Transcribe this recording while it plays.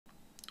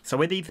So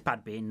with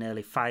Etherpad being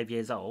nearly 5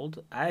 years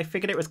old, I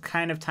figured it was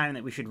kind of time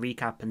that we should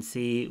recap and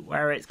see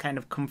where it's kind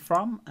of come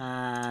from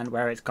and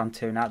where it's gone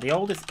to. Now, the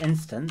oldest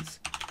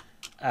instance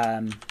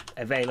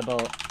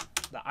available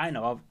that I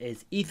know of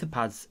is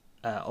Etherpad's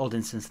old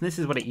instance, and this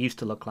is what it used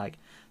to look like.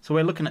 So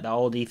we're looking at the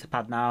old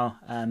Etherpad now.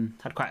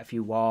 Had quite a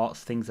few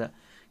warts, things that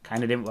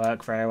kind of didn't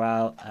work very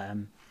well.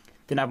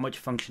 Didn't have much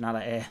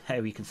functionality.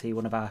 Here we can see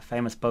one of our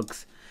famous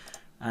bugs.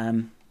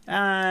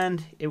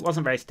 And it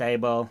wasn't very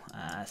stable.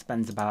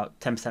 Spends about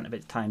 10% of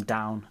its time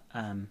down.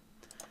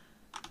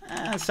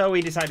 So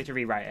we decided to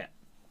rewrite it.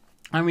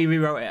 And we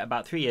rewrote it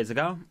about 3 years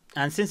ago.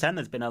 And since then,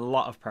 there's been a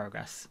lot of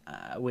progress.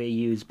 We're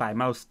used by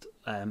most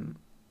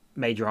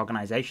major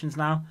organizations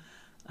now.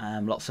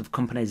 Lots of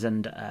companies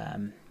and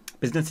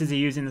businesses are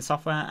using the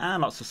software,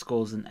 and lots of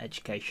schools and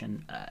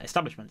education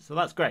establishments. So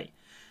that's great.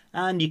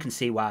 And you can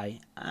see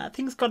why.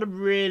 Things got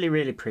really,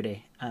 really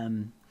pretty.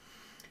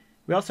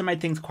 We also made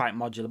things quite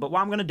modular, but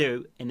what I'm going to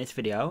do in this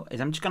video is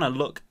I'm just going to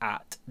look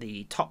at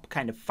the top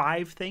kind of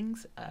 5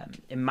 things,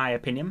 in my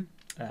opinion,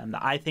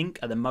 that I think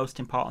are the most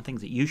important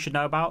things that you should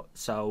know about.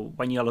 So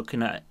when you're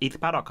looking at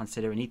Etherpad or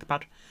considering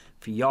Etherpad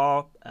for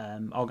your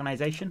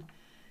organization,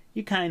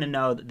 you kind of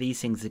know that these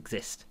things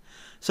exist.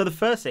 So the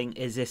first thing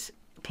is this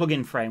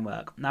plugin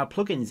framework. Now,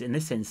 plugins in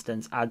this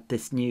instance add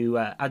this new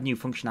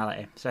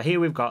functionality. So here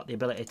we've got the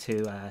ability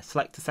to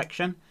select a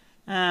section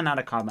and add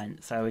a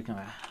comment. So we can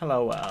go,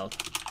 hello world.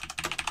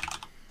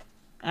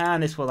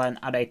 And this will then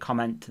add a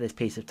comment to this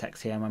piece of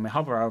text here, and when we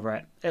hover over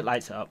it, it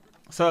lights it up.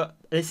 So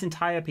this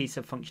entire piece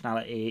of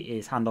functionality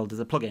is handled as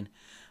a plugin.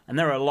 And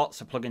there are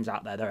lots of plugins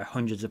out there. There are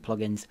hundreds of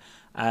plugins.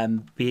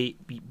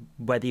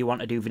 Whether you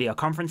want to do video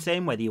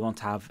conferencing, whether you want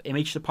to have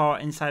image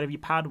support inside of your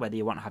pad, whether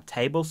you want to have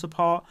table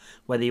support,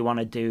 whether you want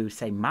to do,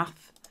 say,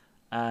 math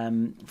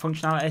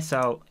functionality.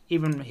 So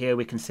even here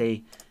we can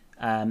see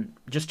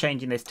just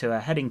changing this to a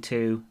heading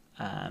 2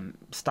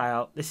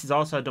 style. This is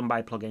also done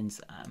by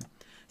plugins.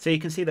 So you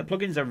can see that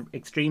plugins are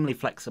extremely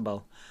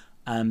flexible.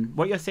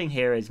 What you're seeing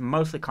here is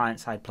mostly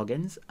client-side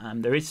plugins.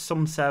 There is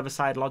some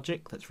server-side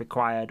logic that's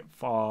required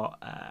for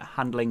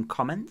handling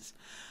comments,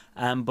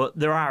 but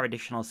there are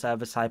additional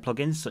server-side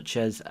plugins such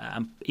as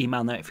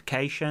email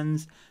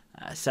notifications,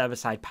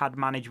 server-side pad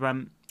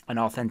management, and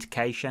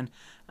authentication.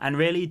 And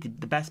really,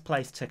 the best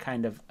place to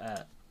kind of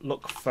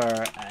look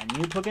for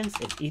new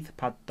plugins is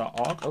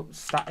etherpad.org. Oh,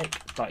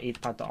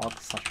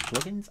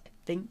 static.etherpad.org/plugins, I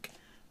think.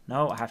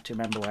 No, I have to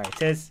remember where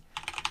it is.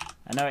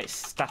 I know it's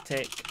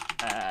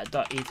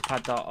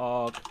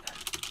static.etherpad.org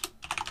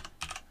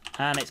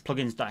and it's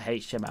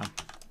plugins.html.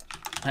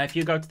 Now, if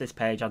you go to this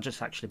page, I'll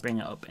just actually bring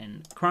it up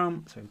in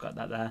Chrome. So we've got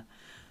that there.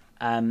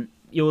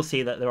 You will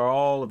see that there are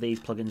all of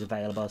these plugins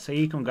available. So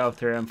you can go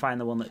through and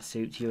find the one that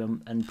suits you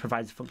and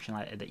provides the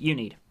functionality that you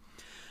need.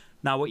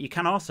 Now, what you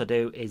can also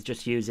do is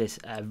just use this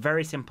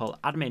very simple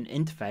admin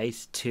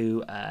interface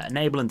to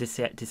enable and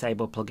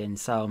disable plugins.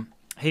 So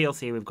here you'll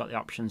see we've got the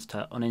options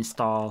to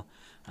uninstall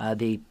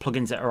the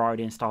plugins that are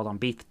already installed on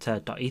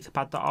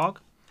beta.etherpad.org.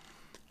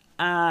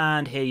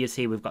 And here you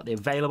see we've got the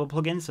available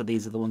plugins. So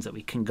these are the ones that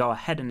we can go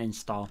ahead and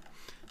install.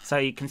 So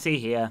you can see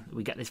here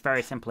we get this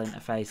very simple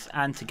interface.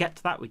 And to get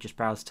to that, we just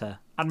browse to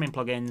admin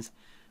plugins.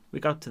 We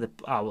go to the,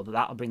 oh, well,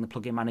 that'll bring the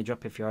plugin manager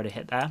up if you already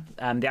hit there.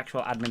 The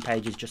actual admin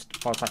page is just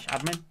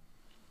 /admin.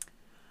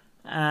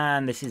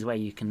 And this is where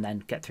you can then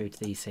get through to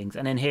these things.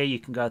 And in here you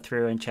can go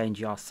through and change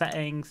your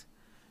settings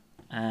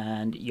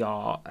and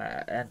your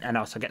and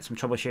also get some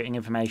troubleshooting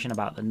information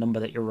about the number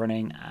that you're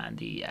running and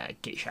the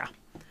git share.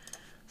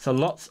 So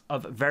lots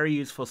of very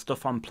useful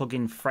stuff on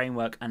plugin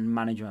framework and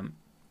management.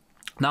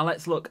 Now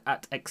let's look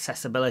at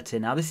accessibility.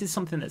 Now this is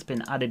something that's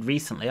been added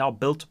recently or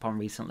built upon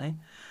recently,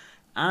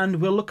 and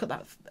we'll look at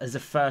that as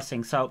the first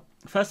thing. So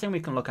first thing we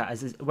can look at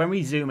is when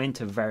we zoom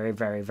into very,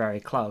 very,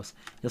 very close,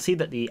 you'll see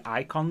that the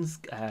icons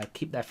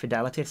keep their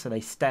fidelity, so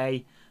they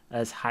stay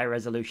as high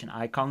resolution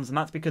icons, and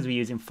that's because we're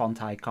using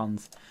font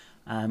icons.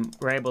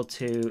 We're able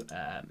to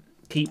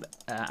keep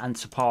and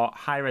support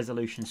high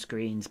resolution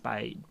screens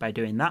by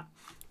doing that,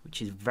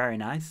 which is very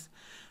nice.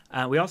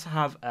 We also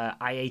have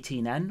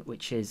I18N,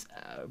 which is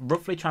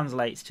roughly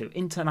translates to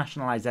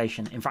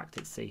internationalization. In fact,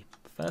 it's the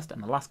first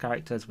and the last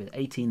characters with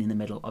 18 in the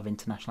middle of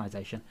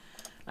internationalization.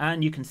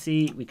 And you can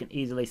see we can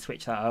easily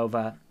switch that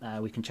over.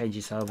 We can change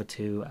this over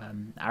to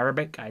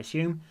Arabic, I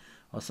assume,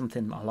 or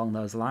something along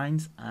those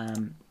lines.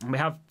 And we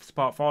have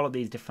support for all of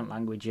these different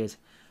languages.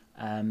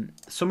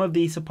 Some of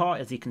the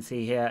support, as you can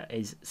see here,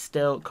 is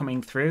still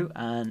coming through,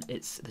 and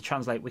it's the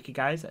Translate Wiki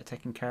guys that are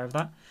taking care of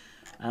that.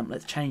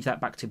 Let's change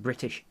that back to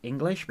British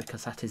English,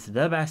 because that is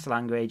the best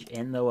language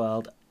in the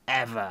world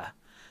ever.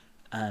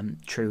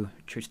 True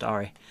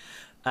story.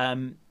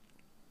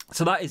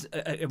 So that is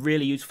a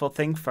really useful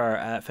thing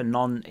for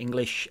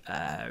non-English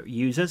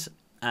users.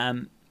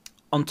 On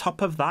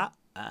top of that,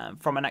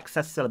 from an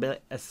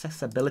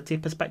accessibility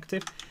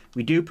perspective,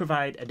 we do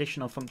provide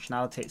additional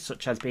functionality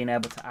such as being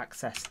able to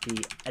access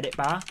the edit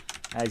bar.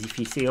 As if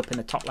you see up in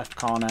the top left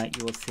corner,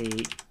 you will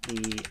see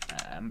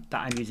that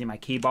I'm using my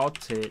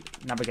keyboard to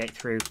navigate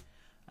through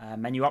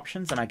menu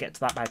options, and I get to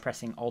that by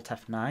pressing Alt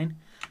F9.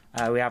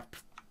 We have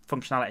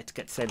functionality to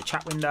get to say the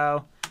chat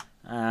window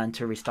and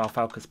to restore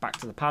focus back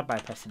to the pad by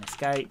pressing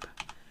escape.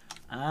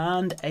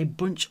 And a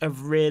bunch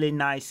of really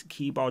nice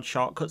keyboard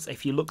shortcuts.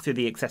 If you look through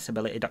the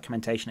accessibility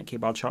documentation at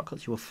Keyboard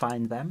Shortcuts, you will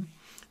find them.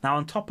 Now,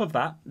 on top of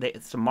that,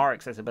 there's some more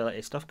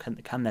accessibility stuff.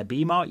 Can there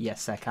be more?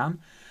 Yes, there can.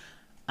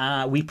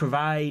 We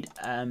provide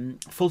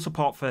full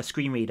support for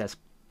screen readers.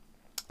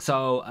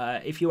 So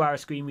if you are a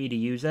screen reader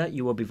user,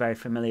 you will be very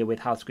familiar with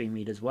how screen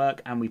readers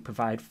work, and we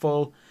provide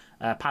full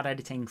pad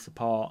editing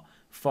support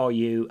for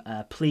you.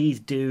 Please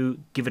do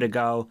give it a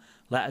go.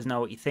 Let us know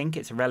what you think.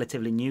 It's a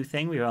relatively new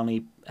thing. We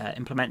only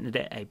implemented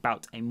it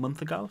about a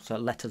month ago, so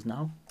let us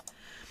know.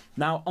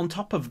 Now, on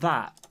top of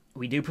that,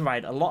 we do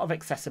provide a lot of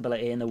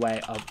accessibility in the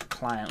way of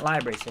client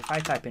library. So if I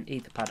type in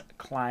Etherpad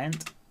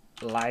client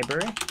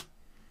library,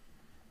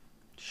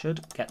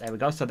 there we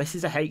go. So this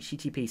is a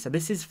HTTP. So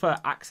this is for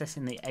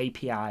accessing the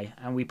API,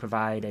 and we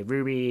provide a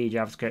Ruby,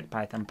 JavaScript,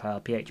 Python, Perl,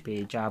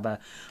 PHP, Java,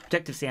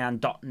 Objective-C,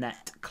 and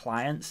 .NET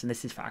clients, and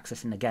this is for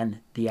accessing, again,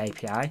 the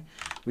API.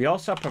 We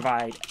also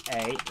provide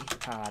a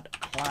Etherpad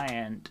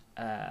client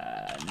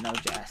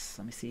Node.js.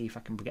 Let me see if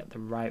I can get the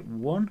right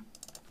one.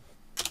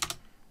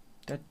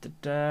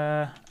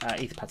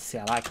 Etherpad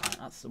CLI client,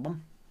 that's the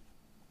one.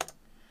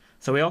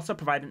 So we also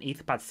provide an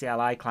Etherpad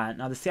CLI client.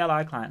 Now the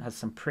CLI client has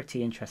some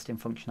pretty interesting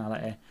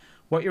functionality.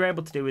 What you're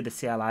able to do with the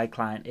CLI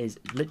client is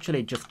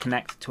literally just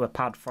connect to a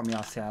pad from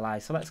your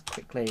CLI. So let's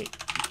quickly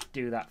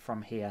do that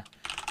from here.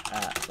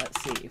 Let's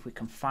see if we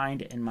can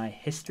find it in my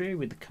history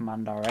with the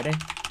command already.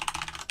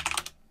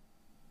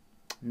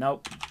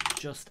 Nope,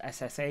 just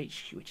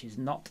SSH, which is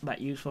not that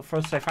useful for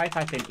us. So if I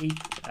type in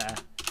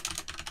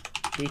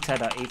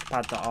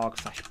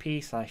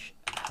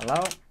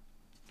beta.etherpad.org/p/hello,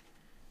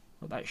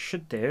 what that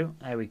should do,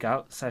 there we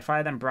go. So if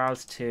I then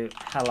browse to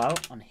hello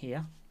on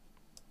here,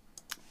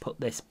 put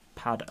this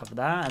pad over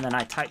there, and then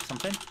I type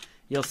something,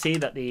 you'll see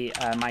that the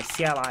my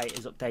CLI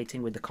is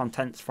updating with the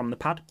contents from the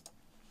pad.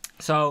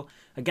 So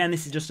again,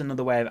 this is just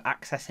another way of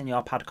accessing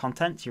your pad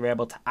contents. You're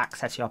able to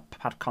access your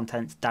pad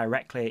contents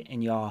directly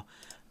in your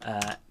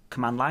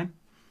command line,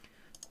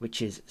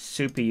 which is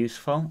super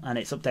useful, and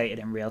it's updated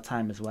in real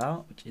time as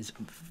well, which is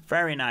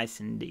very nice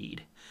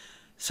indeed.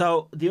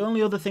 So the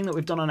only other thing that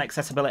we've done on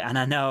accessibility, and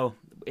I know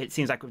it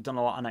seems like we've done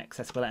a lot on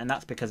accessibility, and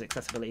that's because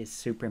accessibility is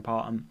super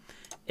important,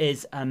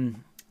 is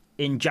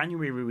in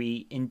January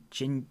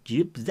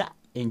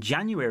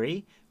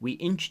we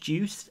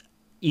introduced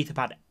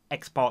Etherpad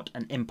export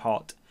and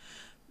import.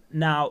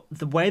 Now,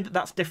 the way that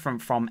that's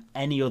different from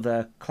any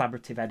other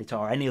collaborative editor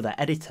or any other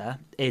editor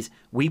is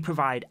we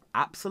provide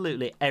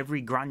absolutely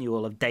every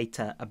granule of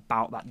data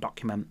about that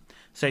document.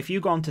 So if you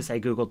go on to, say,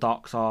 Google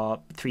Docs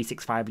or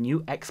 365 and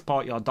you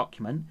export your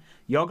document,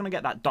 you're going to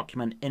get that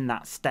document in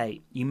that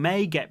state. You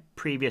may get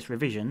previous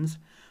revisions,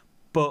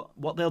 but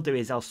what they'll do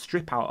is they'll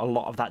strip out a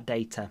lot of that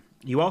data.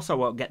 You also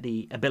won't get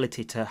the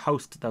ability to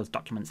host those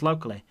documents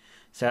locally.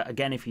 So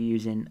again, if you're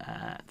using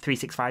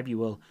 365, you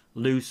will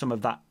lose some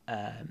of that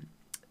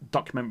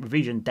document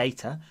revision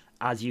data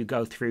as you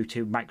go through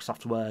to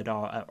Microsoft Word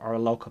or a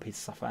local piece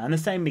of software. And the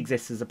same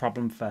exists as a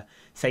problem for,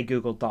 say,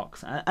 Google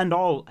Docs and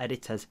all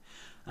editors.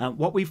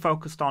 What we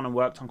focused on and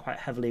worked on quite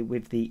heavily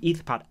with the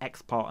Etherpad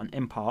export and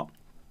import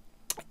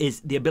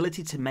is the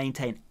ability to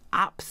maintain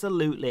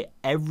absolutely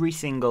every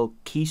single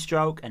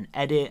keystroke and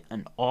edit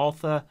and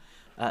author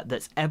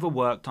that's ever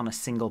worked on a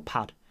single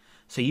pad.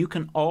 So you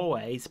can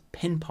always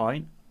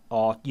pinpoint,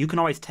 or you can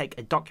always take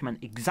a document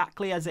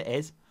exactly as it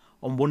is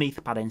on one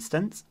Etherpad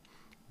instance,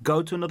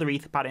 go to another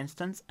Etherpad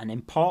instance and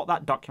import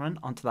that document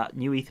onto that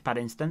new Etherpad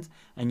instance,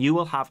 and you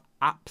will have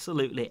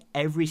absolutely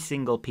every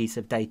single piece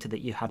of data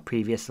that you had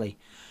previously.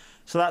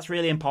 So that's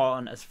really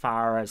important as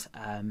far as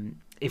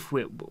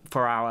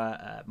for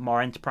our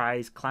more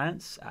enterprise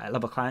clients,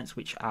 level clients,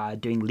 which are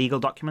doing legal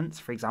documents,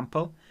 for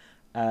example.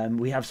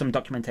 We have some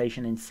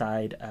documentation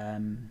inside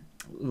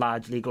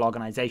large legal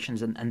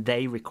organizations, and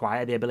they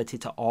require the ability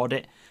to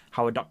audit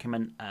how a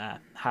document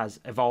has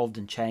evolved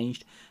and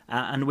changed.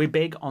 And we're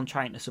big on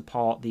trying to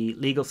support the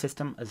legal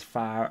system as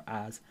far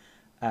as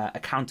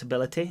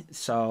accountability.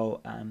 So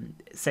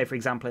say, for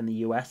example, in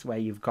the US, where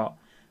you've got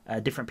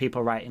different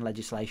people writing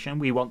legislation,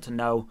 we want to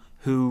know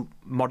who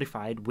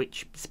modified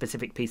which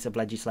specific piece of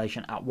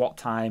legislation at what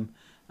time,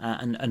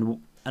 and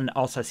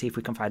also see if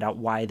we can find out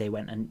why they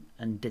went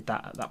and did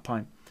that at that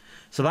point.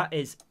 So that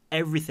is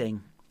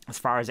everything as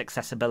far as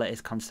accessibility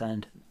is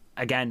concerned.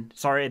 Again,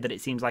 sorry that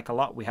it seems like a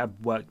lot. We have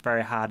worked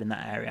very hard in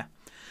that area.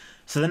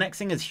 So the next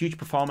thing is huge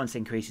performance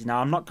increases. Now,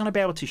 I'm not going to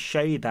be able to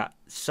show you that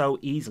so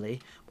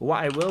easily, but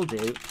what I will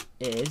do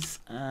is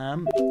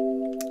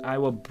I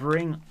will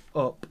bring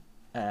up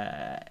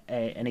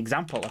an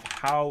example of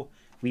how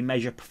we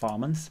measure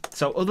performance.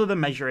 So other than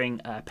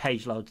measuring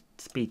page load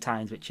speed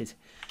times, which is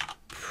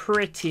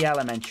pretty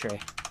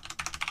elementary,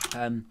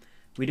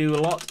 we do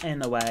a lot in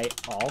the way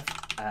of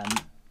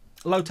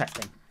load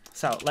testing.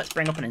 So let's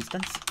bring up an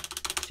instance,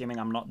 assuming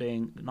I'm not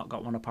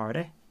got one up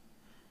already,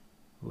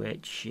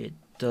 which it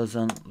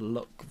doesn't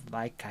look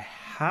like I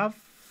have.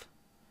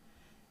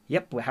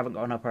 Yep, we haven't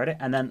got one up already.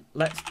 And then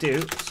let's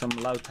do some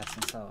load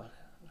testing. So,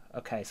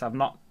 okay, so I've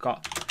not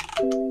got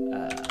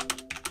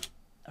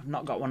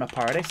one up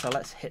already. So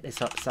let's hit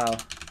this up. So,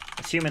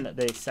 assuming that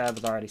the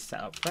server's already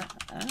set up for it.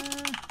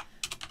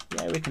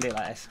 Yeah, we can do it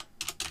like this.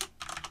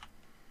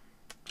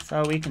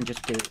 So we can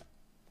just do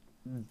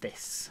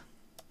this.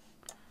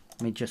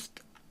 Let me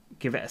just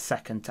give it a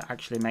second to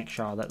actually make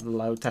sure that the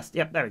load test.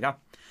 Yep, there we go.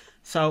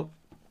 So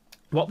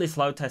what this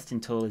load testing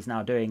tool is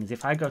now doing is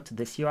if I go to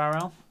this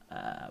URL,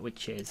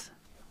 which is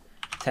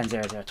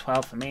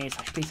 10.0.0.12 for me,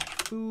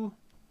 /p/foo.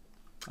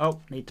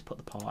 Oh, need to put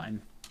the port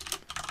in.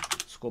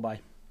 Schoolboy.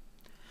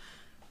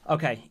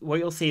 Okay, what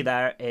you'll see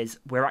there is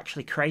we're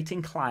actually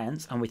creating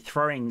clients and we're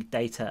throwing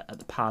data at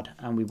the pad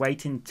and we're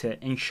waiting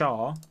to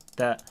ensure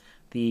that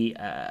the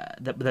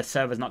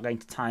server's not going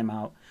to time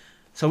out.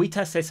 So we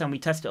test this and we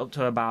test it up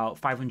to about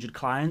 500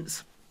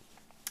 clients.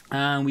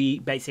 And we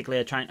basically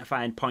are trying to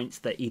find points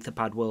that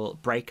Etherpad will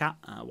break at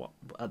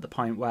the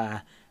point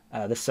where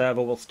the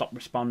server will stop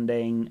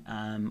responding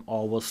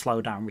or will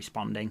slow down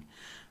responding.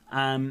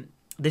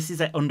 This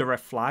is under a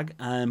flag,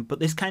 but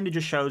this kind of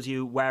just shows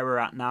you where we're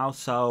at now.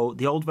 So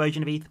the old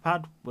version of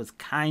Etherpad was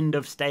kind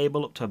of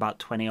stable up to about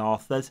 20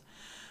 authors,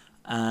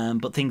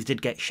 but things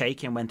did get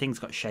shaky, and when things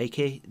got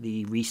shaky,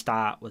 the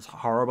restart was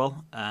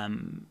horrible.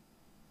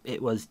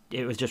 It was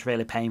just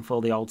really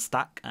painful, the old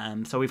stack.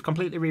 So we've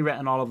completely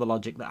rewritten all of the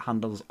logic that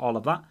handles all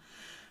of that,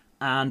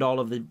 and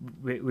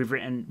we've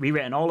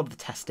rewritten all of the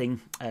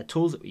testing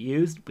tools that we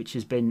used, which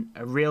has been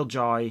a real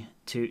joy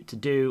to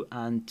do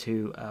and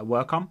to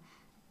work on.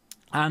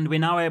 And we're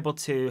now able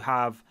to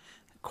have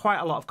quite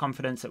a lot of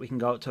confidence that we can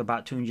go up to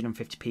about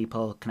 250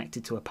 people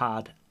connected to a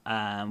pad,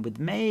 with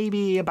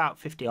maybe about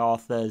 50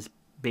 authors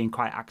being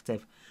quite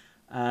active.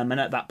 And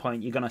at that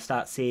point, you're going to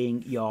start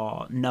seeing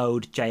your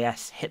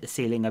Node.js hit the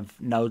ceiling of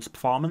Node's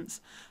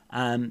performance.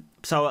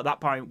 So at that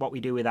point, what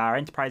we do with our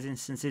enterprise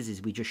instances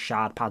is we just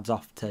shard pads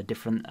off to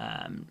different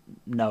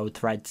Node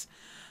threads.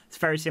 It's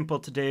very simple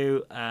to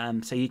do,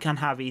 so you can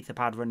have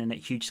Etherpad running at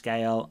huge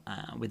scale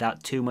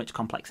without too much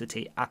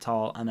complexity at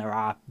all, and there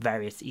are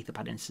various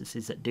Etherpad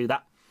instances that do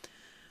that.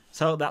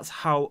 So that's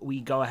how we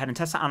go ahead and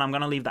test that, and I'm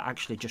going to leave that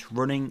actually just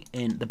running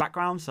in the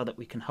background so that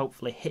we can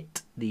hopefully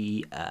hit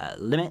the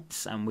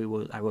limits, and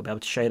I will be able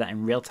to show you that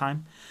in real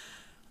time.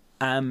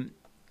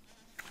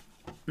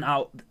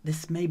 Now,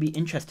 this may be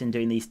interesting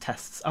doing these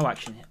tests. Oh,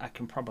 actually, I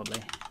can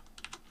probably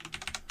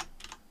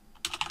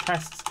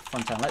test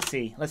front end. Let's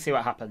see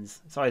what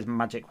happens. It's always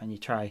magic when you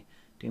try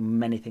doing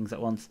many things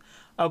at once.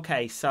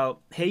 Okay, so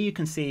here you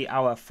can see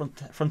our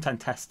front end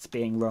tests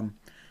being run.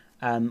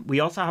 We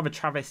also have a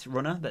Travis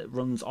runner that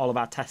runs all of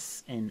our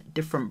tests in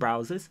different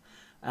browsers.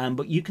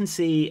 But you can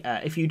see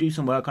if you do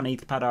some work on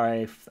Etherpad, or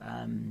if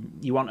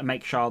you want to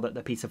make sure that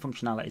the piece of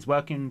functionality is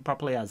working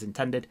properly as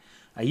intended,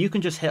 you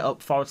can just hit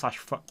up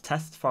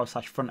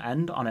 /test/front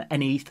end on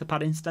any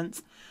Etherpad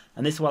instance,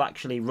 and this will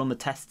actually run the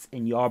tests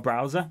in your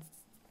browser.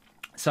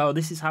 So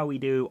this is how we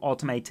do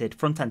automated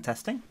front-end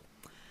testing.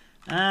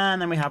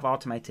 And then we have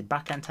automated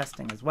back-end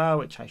testing as well,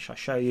 which I shall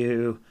show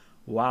you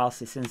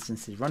whilst this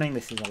instance is running.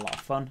 This is a lot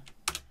of fun.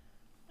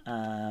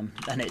 And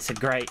it's a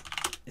great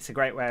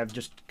way of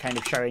just kind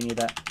of showing you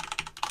that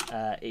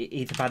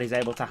Etherpad is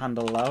able to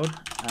handle load.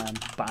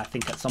 But I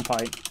think at some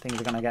point things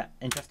are going to get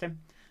interesting.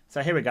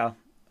 So here we go.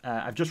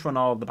 I've just run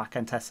all of the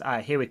back-end tests.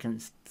 Here we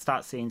can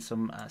start seeing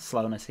some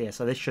slowness here.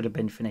 So this should have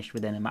been finished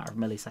within a matter of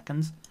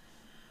milliseconds.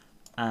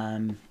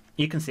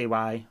 You can see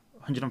why.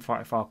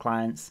 144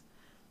 clients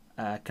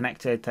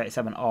connected,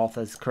 37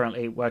 authors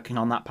currently working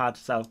on that pad.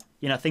 So,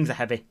 you know, things are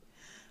heavy.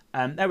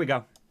 There we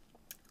go.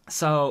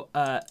 So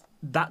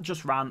that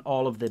just ran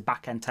all of the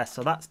back-end tests.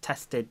 So that's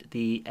tested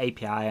the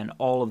API and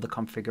all of the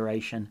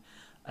configuration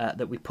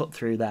that we put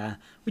through there,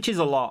 which is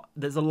a lot.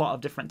 There's a lot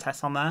of different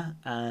tests on there.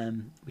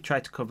 We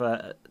try to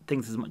cover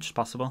things as much as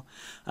possible.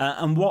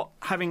 And what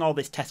having all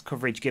this test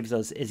coverage gives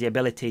us is the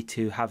ability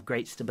to have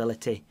great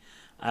stability.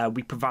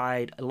 We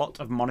provide a lot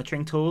of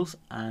monitoring tools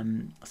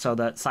so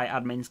that site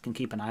admins can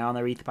keep an eye on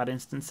their Etherpad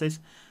instances.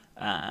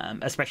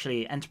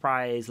 Especially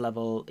enterprise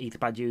level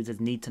Etherpad users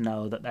need to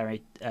know that their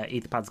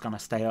Etherpad's going to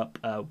stay up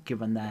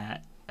given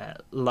their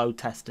load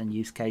test and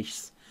use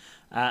case.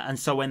 And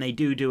so when they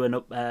do an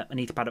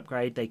Etherpad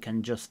upgrade, they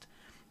can just,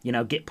 you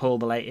know, git pull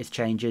the latest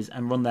changes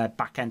and run their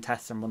back-end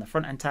tests and run the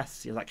front-end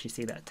tests. You'll actually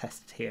see that a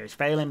test here is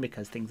failing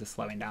because things are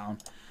slowing down,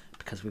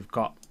 because we've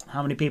got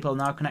how many people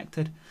now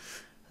connected?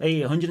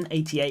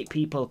 188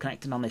 people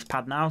connected on this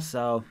pad now,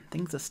 so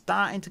things are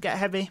starting to get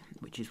heavy,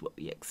 which is what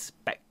we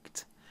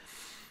expect.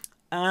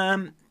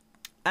 And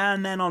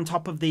then on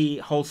top of the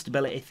whole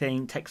stability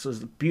thing, takes us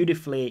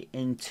beautifully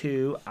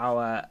into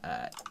our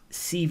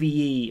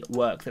CVE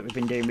work that we've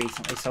been doing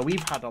recently. So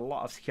we've had a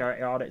lot of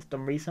security audits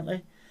done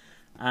recently,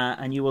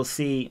 and you will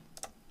see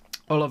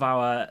all of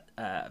our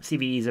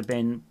CVEs have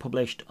been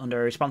published under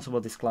a responsible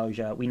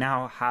disclosure. We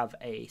now have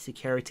a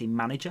security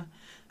manager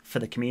for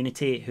the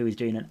community who is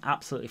doing an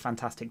absolutely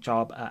fantastic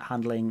job at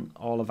handling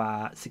all of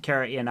our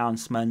security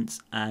announcements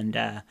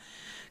and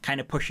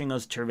kind of pushing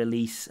us to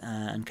release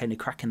and kind of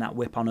cracking that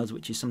whip on us,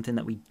 which is something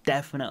that we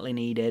definitely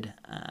needed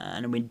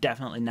and we're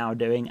definitely now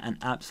doing and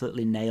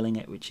absolutely nailing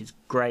it, which is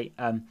great.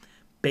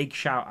 Big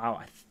shout out,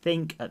 I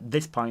think at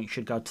this point,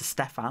 should go to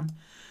Stefan,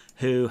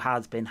 who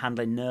has been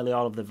handling nearly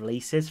all of the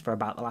releases for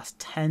about the last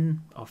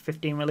 10 or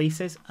 15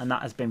 releases, and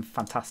that has been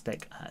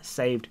fantastic.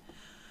 Saved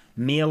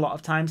me a lot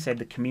of time, saved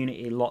the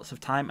community lots of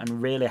time,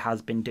 and really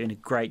has been doing a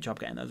great job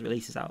getting those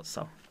releases out.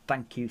 So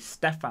thank you,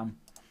 Stefan.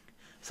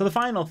 So the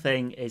final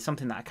thing is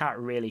something that I can't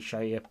really show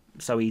you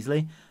so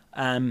easily,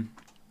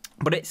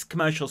 but it's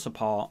commercial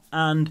support.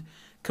 And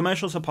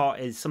commercial support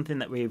is something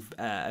that we've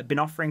been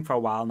offering for a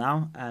while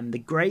now. The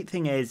great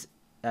thing is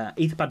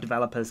Etherpad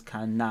developers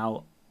can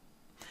now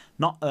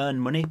not earn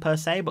money per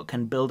se, but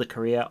can build a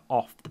career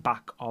off the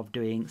back of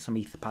doing some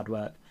Etherpad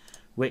work,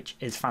 which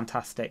is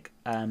fantastic.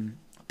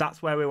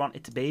 That's where we want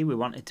it to be. We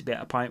want it to be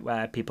at a point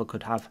where people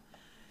could have,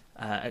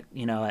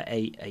 you know,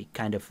 a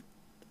kind of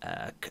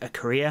a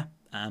career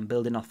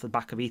building off the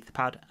back of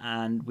Etherpad,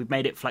 and we've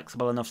made it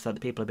flexible enough so that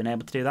people have been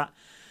able to do that.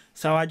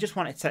 So I just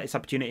wanted to take this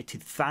opportunity to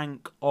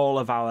thank all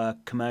of our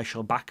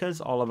commercial backers,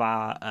 all of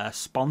our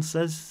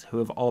sponsors who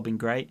have all been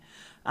great,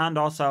 and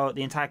also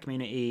the entire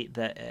community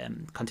that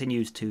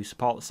continues to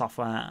support the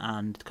software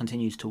and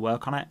continues to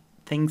work on it.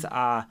 Things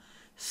are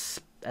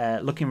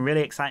looking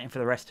really exciting for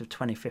the rest of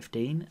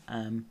 2015.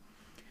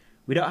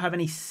 We don't have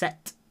any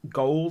set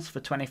goals for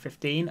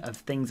 2015 of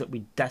things that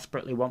we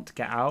desperately want to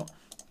get out,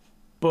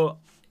 but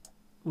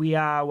we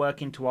are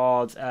working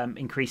towards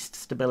increased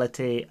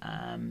stability,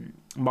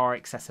 more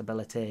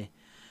accessibility,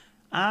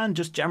 and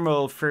just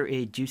general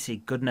fruity,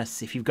 juicy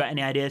goodness. If you've got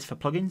any ideas for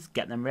plugins,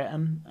 get them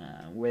written.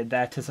 We're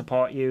there to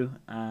support you,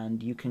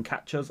 and you can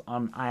catch us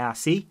on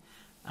IRC,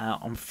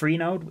 on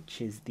Freenode,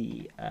 which is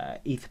the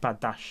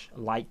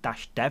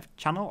Etherpad-Lite-Dev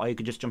channel, or you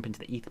could just jump into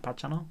the Etherpad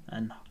channel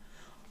and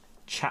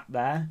chat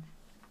there.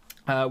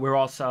 We're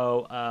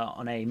also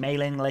on a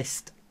mailing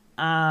list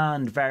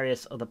and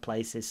various other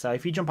places. So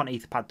if you jump on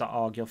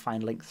etherpad.org, you'll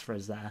find links for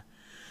us there.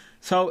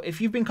 So if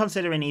you've been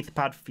considering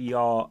Etherpad for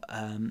your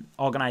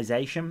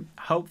organization,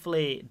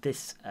 hopefully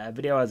this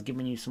video has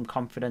given you some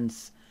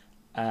confidence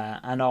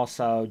and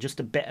also just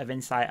a bit of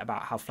insight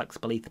about how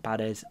flexible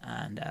Etherpad is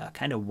and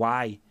kind of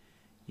why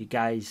you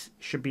guys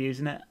should be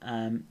using it.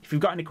 If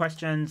you've got any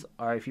questions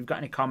or if you've got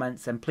any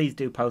comments, then please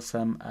do post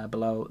them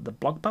below the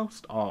blog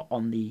post or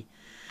on the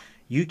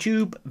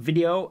YouTube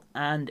video,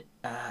 and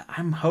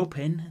I'm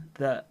hoping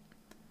that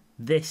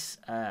this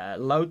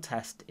load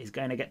test is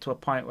going to get to a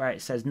point where it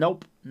says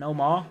nope, no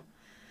more.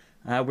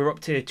 We're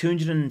up to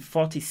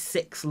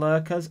 246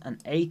 lurkers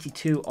and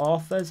 82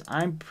 authors.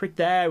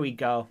 There we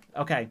go.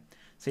 Okay,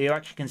 so you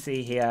actually can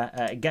see here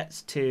it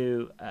gets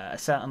to a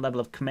certain level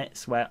of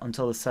commits where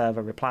until the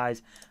server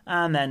replies,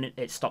 and then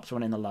it stops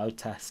running the load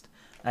test.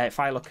 If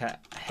I look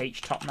at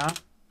HTOP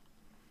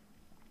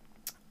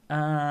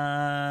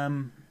now,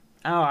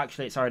 oh,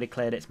 actually, it's already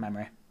cleared its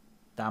memory.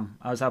 Damn,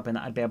 I was hoping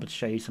that I'd be able to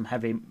show you some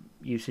heavy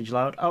usage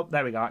load. Oh,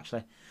 there we go,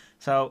 actually.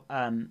 So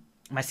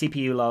my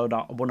CPU load,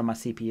 or one of my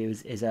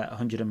CPUs, is at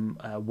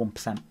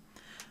 101%.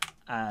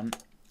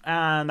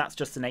 And that's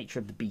just the nature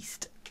of the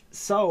beast.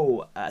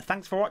 So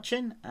thanks for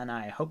watching, and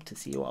I hope to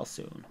see you all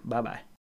soon. Bye-bye.